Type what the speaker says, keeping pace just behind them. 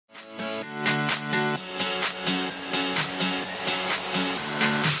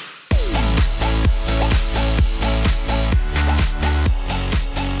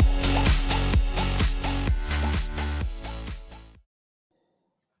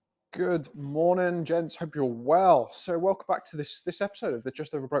Good morning, gents. Hope you're well. So, welcome back to this episode of the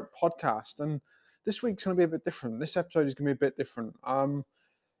Just Over Broke podcast. And this week's going to be a bit different. This episode is going to be a bit different.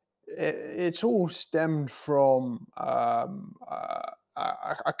 It's all stemmed from a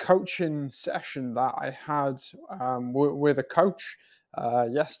coaching session that I had with a coach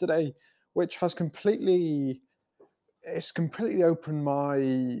yesterday, which has completely opened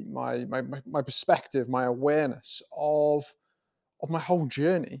my perspective, my awareness of my whole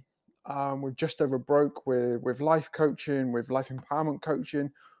journey. With Just Over Broke, with life coaching, with life empowerment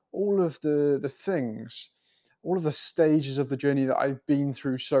coaching, all of the things, all of the stages of the journey that I've been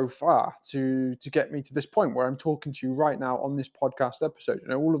through so far to get me to this point where I'm talking to you right now on this podcast episode.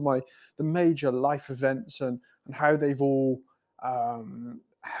 All of the major life events and how they've all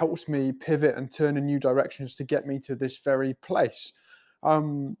helped me pivot and turn in new directions to get me to this very place.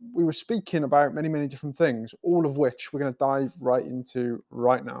 We were speaking about many different things, all of which we're going to dive right into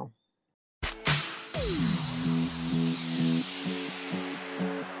right now.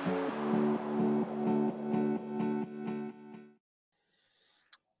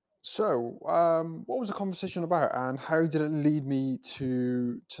 So, what was the conversation about, and how did it lead me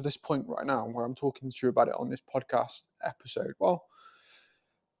to this point right now, where I'm talking to you about it on this podcast episode? Well,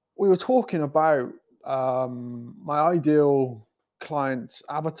 we were talking about my ideal client's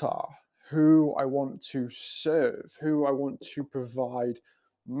avatar, who I want to serve, who I want to provide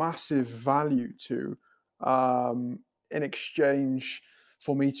massive value to, in exchange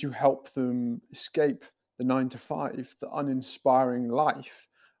for me to help them escape the 9 to 5, the uninspiring life,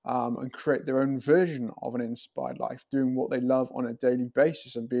 and create their own version of an inspired life, doing what they love on a daily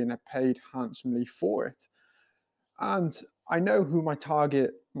basis and being paid handsomely for it. And I know who my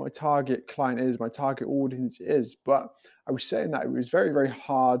target client is, my target audience is, but I was saying that it was very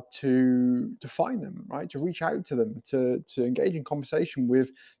hard to find them, right? To reach out to them, to engage in conversation with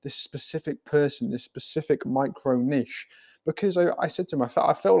this specific person, this specific micro niche. Because I said to him, I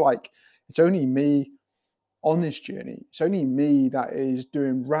felt like it's only me on this journey. It's only me that is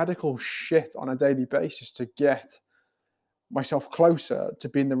doing radical shit on a daily basis to get myself closer to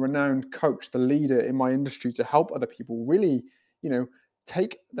being the renowned coach, the leader in my industry, to help other people really, you know,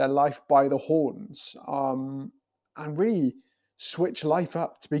 take their life by the horns, and really switch life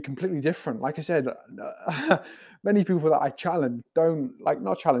up to be completely different. Like I said, many people that I challenge don't like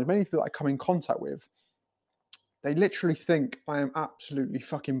not challenge. Many people that I come in contact with, they literally think I am absolutely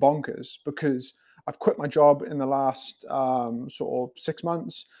fucking bonkers because I've quit my job in the last sort of 6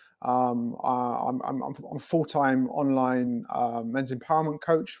 months. I'm a full-time online men's empowerment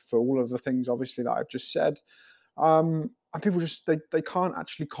coach for all of the things, obviously, that I've just said. And people just they can't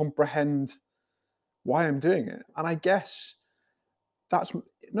actually comprehend why I'm doing it. And I guess that's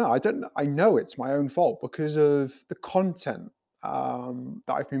no, I don't. I know it's my own fault because of the content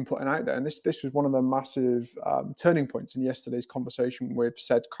that I've been putting out there. And this was one of the massive turning points in yesterday's conversation with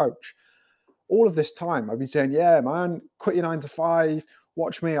said coach. All of this time, I've been saying, "Yeah, man, quit your 9 to 5.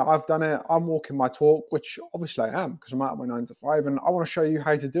 Watch me. I've done it. I'm walking my talk," which obviously I am because I'm out of my 9 to 5, and I want to show you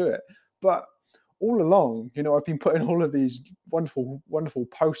how to do it. But all along, I've been putting all of these wonderful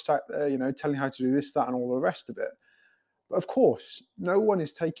posts out there, telling how to do this, that, and all the rest of it. But of course, no one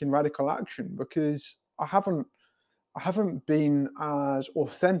is taking radical action because I haven't been as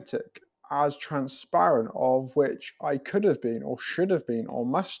authentic, as transparent, of which I could have been or should have been or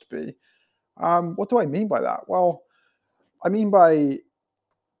must be. What do I mean by that? Well, I mean by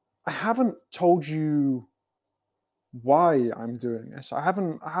I haven't told you why I'm doing this. I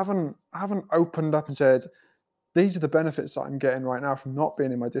haven't opened up and said these are the benefits that I'm getting right now from not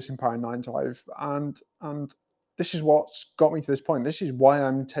being in my disempowering 9 to 5, and this is what's got me to this point. This is why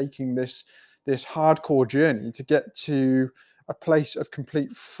I'm taking this hardcore journey to get to a place of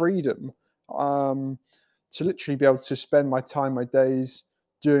complete freedom, to literally be able to spend my time, my days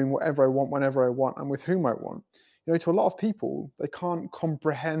doing whatever I want, whenever I want, and with whom I want. To a lot of people, they can't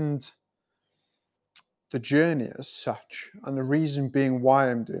comprehend the journey as such, and the reason being why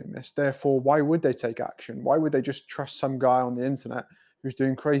I'm doing this. Therefore, why would they take action? Why would they just trust some guy on the internet who's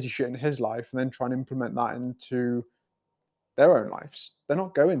doing crazy shit in his life and then try and implement that into their own lives? They're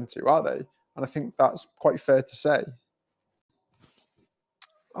not going to, are they? And I think that's quite fair to say.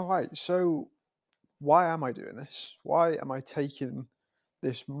 All right, so why am I doing this? Why am I taking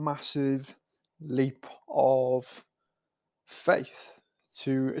this massive leap of faith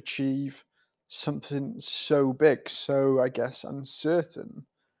to achieve something so big, so I guess uncertain?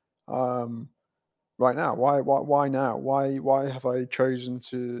 Um, right now, why now? Why have I chosen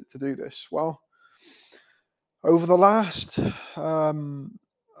to do this? Well, over the last um,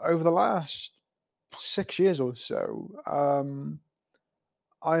 over the last 6 years or so,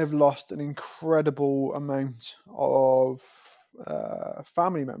 I have lost an incredible amount of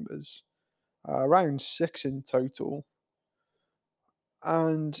family members, around 6 in total,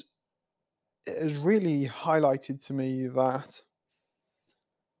 and it has really highlighted to me that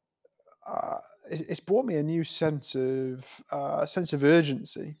uh, it's brought me a new sense of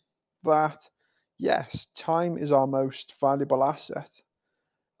urgency. That yes, time is our most valuable asset,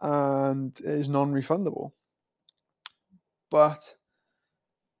 and it is non-refundable. But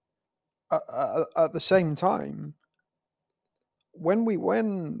at the same time, when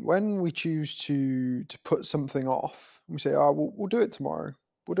we choose to put something off, we say, "Oh, we'll do it tomorrow.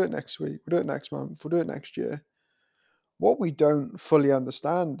 We'll do it next week. We'll do it next month. We'll do it next year." What we don't fully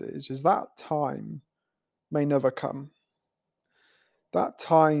understand is that time may never come. That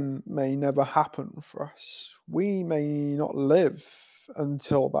time may never happen for us. We may not live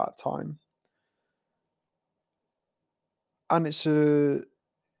until that time, and it's a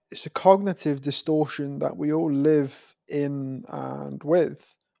cognitive distortion that we all live in and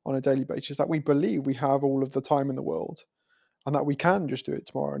with on a daily basis, that we believe we have all of the time in the world and that we can just do it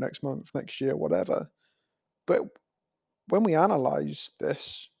tomorrow, next month, next year, whatever. But when we analyze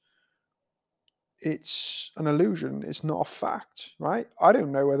this, it's an illusion. It's not a fact, right? I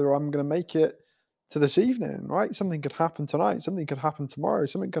don't know whether I'm going to make it to this evening, right? Something could happen tonight. Something could happen tomorrow.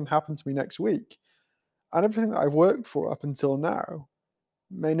 Something can happen to me next week. And everything that I've worked for up until now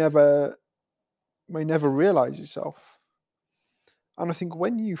may never realize itself. And I think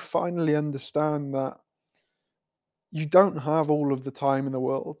when you finally understand that you don't have all of the time in the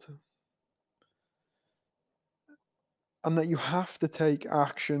world and that you have to take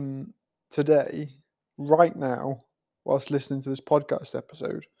action today, right now, whilst listening to this podcast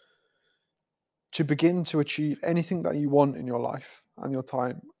episode, to begin to achieve anything that you want in your life and your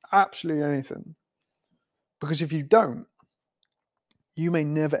time, absolutely anything. Because if you don't, you may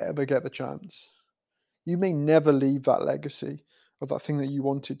never ever get the chance. You may never leave that legacy of that thing that you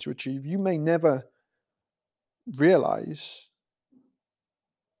wanted to achieve. You may never realize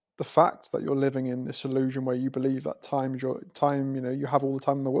the fact that you're living in this illusion where you believe that time is your time, you have all the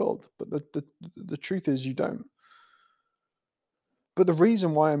time in the world. But the truth is you don't. But the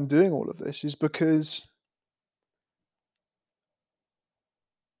reason why I'm doing all of this is because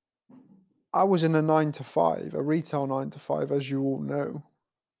I was in a 9 to 5, a retail 9 to 5, as you all know,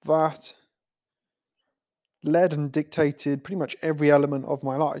 that led and dictated pretty much every element of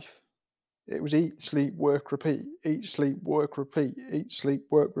my life. It was eat, sleep, work, repeat, eat, sleep, work, repeat, eat, sleep,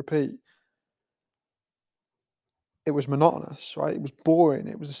 work, repeat. It was monotonous, right? It was boring.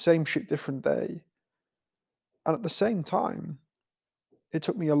 It was the same shit, different day. And at the same time, it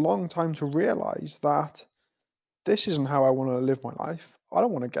took me a long time to realize that this isn't how I want to live my life. I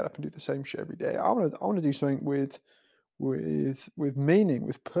don't want to get up and do the same shit every day. I want to do something with meaning,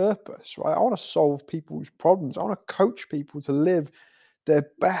 with purpose, right? I want to solve people's problems. I want to coach people to live their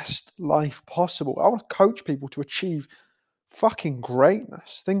best life possible. I want to coach people to achieve fucking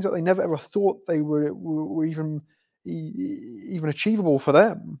greatness, things that they never ever thought they were even achievable for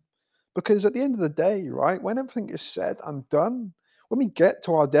them. Because at the end of the day, right, when everything is said and done, when we get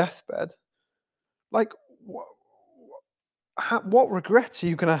to our deathbed, like what regrets are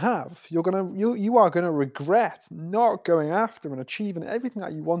you gonna have? You are gonna regret not going after and achieving everything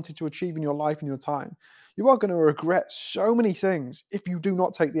that you wanted to achieve in your life and your time. You are gonna regret so many things if you do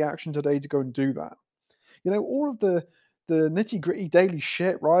not take the action today to go and do that. All of the nitty-gritty daily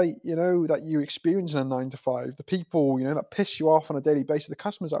shit, right, that you experience in a 9 to 5, the people, that piss you off on a daily basis, the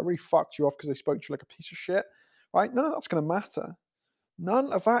customers that really fucked you off because they spoke to you like a piece of shit, right? None of that's gonna matter.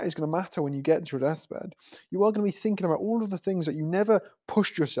 None of that is going to matter when you get to your deathbed. You are going to be thinking about all of the things that you never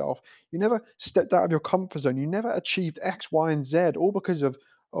pushed yourself. You never stepped out of your comfort zone. You never achieved X, Y, and Z, all because of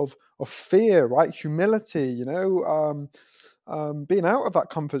fear, right? Humility, being out of that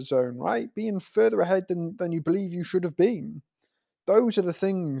comfort zone, right? Being further ahead than you believe you should have been. Those are the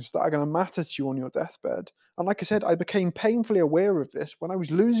things that are going to matter to you on your deathbed. And like I said, I became painfully aware of this when I was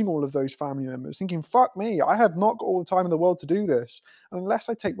losing all of those family members, thinking, fuck me, I have not got all the time in the world to do this. And unless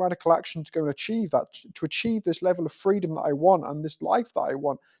I take radical action to go and achieve that, to achieve this level of freedom that I want and this life that I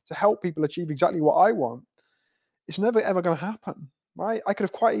want, to help people achieve exactly what I want, it's never ever going to happen, right? I could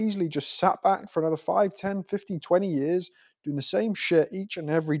have quite easily just sat back for another 5, 10, 15, 20 years doing the same shit each and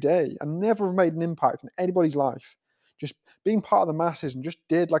every day and never have made an impact in anybody's life. Just being part of the masses and just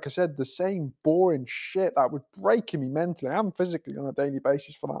did, like I said, the same boring shit that was breaking me mentally and physically on a daily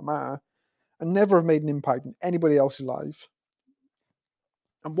basis for that matter, and never have made an impact in anybody else's life.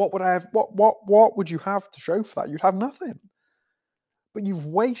 And what would I have? What would you have to show for that? You'd have nothing. But you've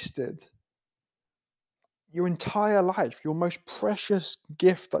wasted your entire life, your most precious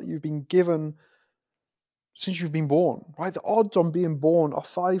gift that you've been given since you've been born, right? The odds on being born are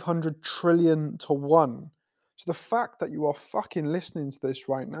 500 trillion to 1. So the fact that you are fucking listening to this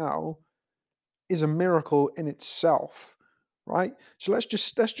right now is a miracle in itself, right? So let's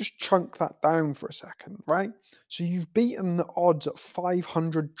just chunk that down for a second, right? So you've beaten the odds at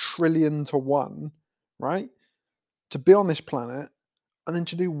 500 trillion to 1, right? To be on this planet and then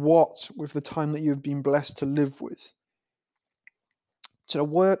to do what with the time that you've been blessed to live with? To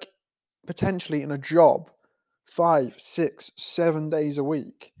work potentially in a job 5, 6, 7 days a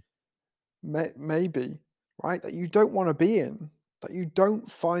week, maybe, right? That you don't want to be in, that you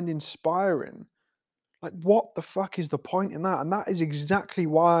don't find inspiring. Like, what the fuck is the point in that? And that is exactly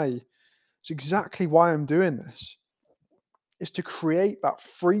why, it's exactly why I'm doing this, is to create that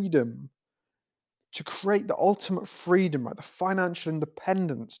freedom, to create the ultimate freedom, like the financial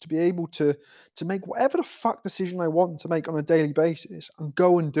independence, to be able to make whatever the fuck decision I want to make on a daily basis and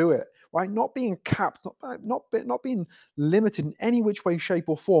go and do it, right? Not being capped, not being limited in any which way, shape,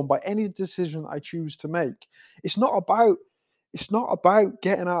 or form by any decision I choose to make. It's not about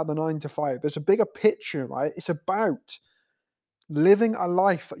getting out of the 9 to 5. There's a bigger picture, right? It's about living a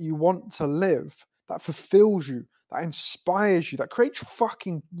life that you want to live, that fulfills you, that inspires you, that creates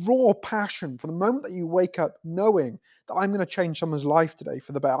fucking raw passion from the moment that you wake up knowing that I'm going to change someone's life today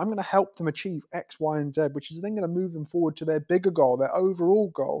for the better. I'm going to help them achieve X, Y, and Z, which is then going to move them forward to their bigger goal, their overall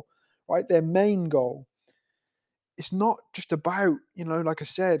goal, right? Their main goal. It's not just about, like I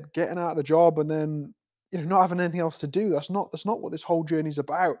said, getting out of the job and then, not having anything else to do. That's not what this whole journey is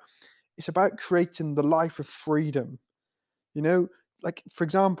about. It's about creating the life of freedom. You know, like, for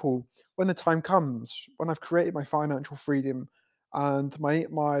example, when the time comes, when I've created my financial freedom and my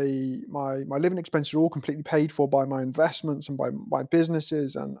living expenses are all completely paid for by my investments and by my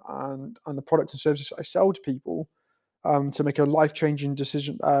businesses and the products and services I sell to people, to make a life-changing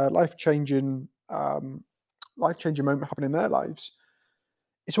decision, life-changing moment happen in their lives,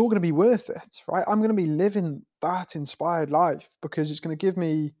 it's all gonna be worth it, right? I'm gonna be living that inspired life because it's gonna give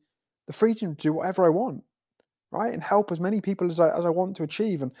me the freedom to do whatever I want, right? And help as many people as I want to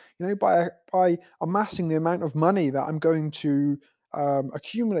achieve. And by amassing the amount of money that I'm going to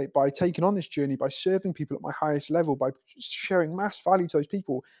accumulate by taking on this journey, by serving people at my highest level, by sharing mass value to those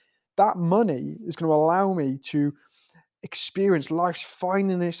people, that money is going to allow me to experience life's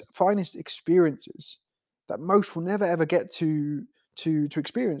finest experiences that most will never ever get to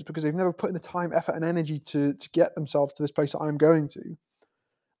experience because they've never put in the time, effort, and energy to get themselves to this place that I'm going to.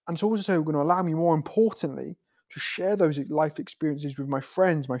 And it's also going to allow me, more importantly, to share those life experiences with my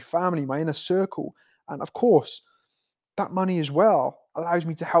friends, my family, my inner circle. And of course, that money as well allows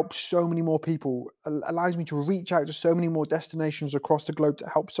me to help so many more people, allows me to reach out to so many more destinations across the globe to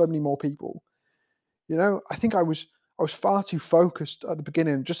help so many more people. I think I was far too focused at the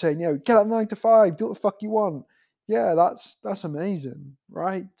beginning, just saying, get out 9 to 5, do what the fuck you want. Yeah, that's amazing,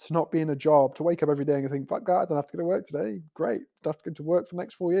 right? To not be in a job, to wake up every day and think, fuck that, I don't have to go to work today. Great. Don't have to go to work for the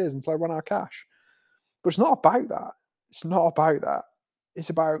next 4 years until I run out of cash. But it's not about that. It's not about that. It's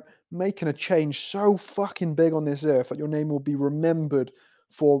about making a change so fucking big on this earth that your name will be remembered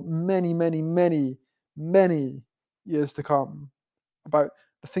for many, many, many, many years to come. About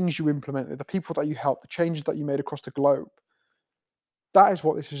the things you implemented, the people that you helped, the changes that you made across the globe. That is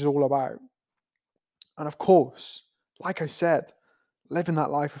what this is all about. And of course, like I said, living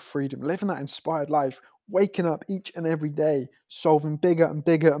that life of freedom, living that inspired life, waking up each and every day, solving bigger and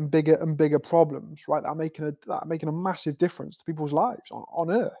bigger and bigger and bigger problems, right? That are making a massive difference to people's lives on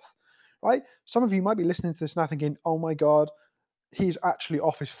Earth, right? Some of you might be listening to this now thinking, oh my God, he's actually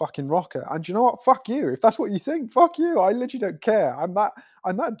off his fucking rocker. And you know what? Fuck you. If that's what you think, fuck you. I literally don't care. I'm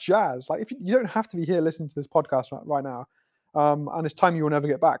that jazzed. Like, if you don't have to be here listening to this podcast right now, and it's time you will never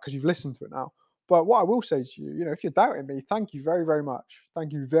get back because you've listened to it now. But what I will say to you, if you're doubting me, thank you very, very much.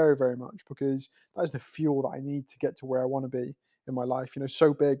 Thank you very, very much, because that is the fuel that I need to get to where I want to be in my life.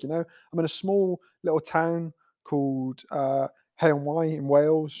 So big. I'm in a small little town called Hay on Wye in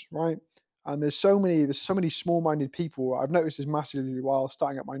Wales, right? And there's so many small-minded people. I've noticed this massively while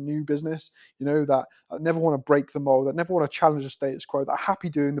starting up my new business. That never want to break the mold, that never want to challenge the status quo, that are happy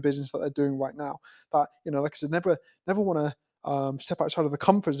doing the business that they're doing right now. That like I said, never want to step outside of the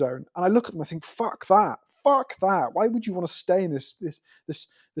comfort zone. And I look at them, I think, fuck that, fuck that. Why would you want to stay in this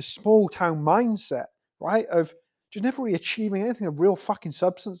small town mindset, right? Of just never really achieving anything of real fucking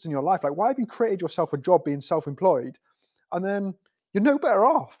substance in your life. Like, why have you created yourself a job being self-employed, and then you're no better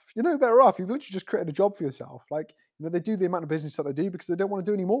off. You're no better off. You've literally just created a job for yourself. Like, they do the amount of business that they do because they don't want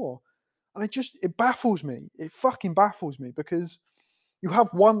to do any more. And it baffles me. It fucking baffles me because You have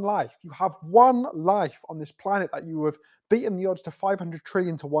one life. You have one life on this planet that you have beaten the odds to 500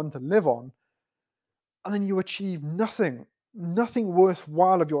 trillion to one to live on, and then you achieve nothing, nothing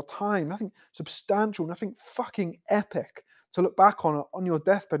worthwhile of your time, nothing substantial, nothing fucking epic to look back on your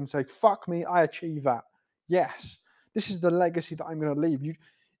deathbed and say, "Fuck me, I achieved that." Yes, this is the legacy that I'm going to leave. You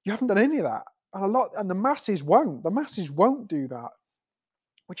haven't done any of that, and the masses won't. The masses won't do that,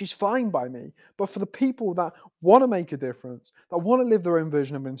 which is fine by me. But for the people that want to make a difference, that want to live their own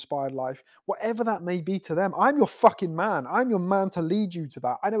version of an inspired life, whatever that may be to them, I'm your fucking man. I'm your man to lead you to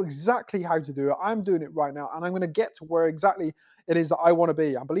that. I know exactly how to do it. I'm doing it right now, and I'm going to get to where exactly it is that I want to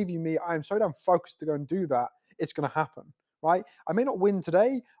be. And believe you me, I am so damn focused to go and do that. It's going to happen. Right? I may not win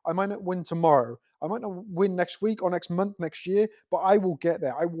today. I might not win tomorrow. I might not win next week or next month, next year, but I will get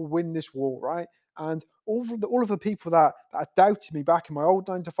there. I will win this war, right? And all of the people that doubted me back in my old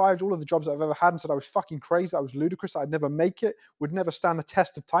 9 to 5s, all of the jobs that I've ever had and said I was fucking crazy, I was ludicrous, I'd never make it, would never stand the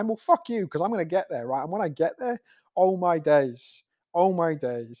test of time. Well, fuck you, because I'm going to get there, right? And when I get there, oh my days, oh my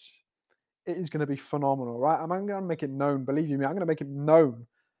days, it is going to be phenomenal, right? And I'm going to make it known. Believe you me, I'm going to make it known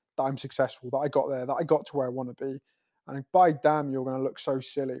that I'm successful, that I got there, that I got to where I want to be. And by damn, you're going to look so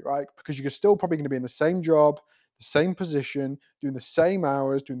silly, right? Because you're still probably going to be in the same job, the same position, doing the same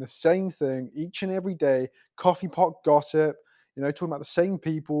hours, doing the same thing each and every day, coffee pot gossip, talking about the same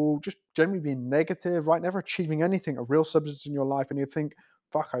people, just generally being negative, right? Never achieving anything of real substance in your life. And you think,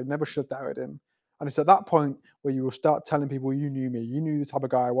 fuck, I never should have doubted him. And it's at that point where you will start telling people you knew me, you knew the type of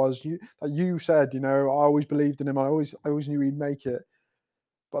guy I was, that you said, I always believed in him, I always knew he'd make it.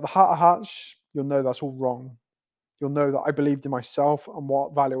 But at the heart of hearts, you'll know that's all wrong. You'll know that I believed in myself and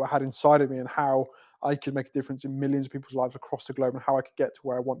what value I had inside of me and how I could make a difference in millions of people's lives across the globe and how I could get to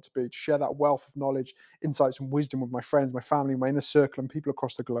where I want to be, to share that wealth of knowledge, insights, and wisdom with my friends, my family, my inner circle, and people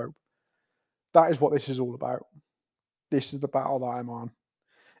across the globe. That is what this is all about. This is the battle that I'm on.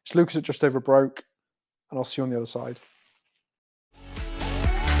 It's Lucas at Just Over Broke, and I'll see you on the other side.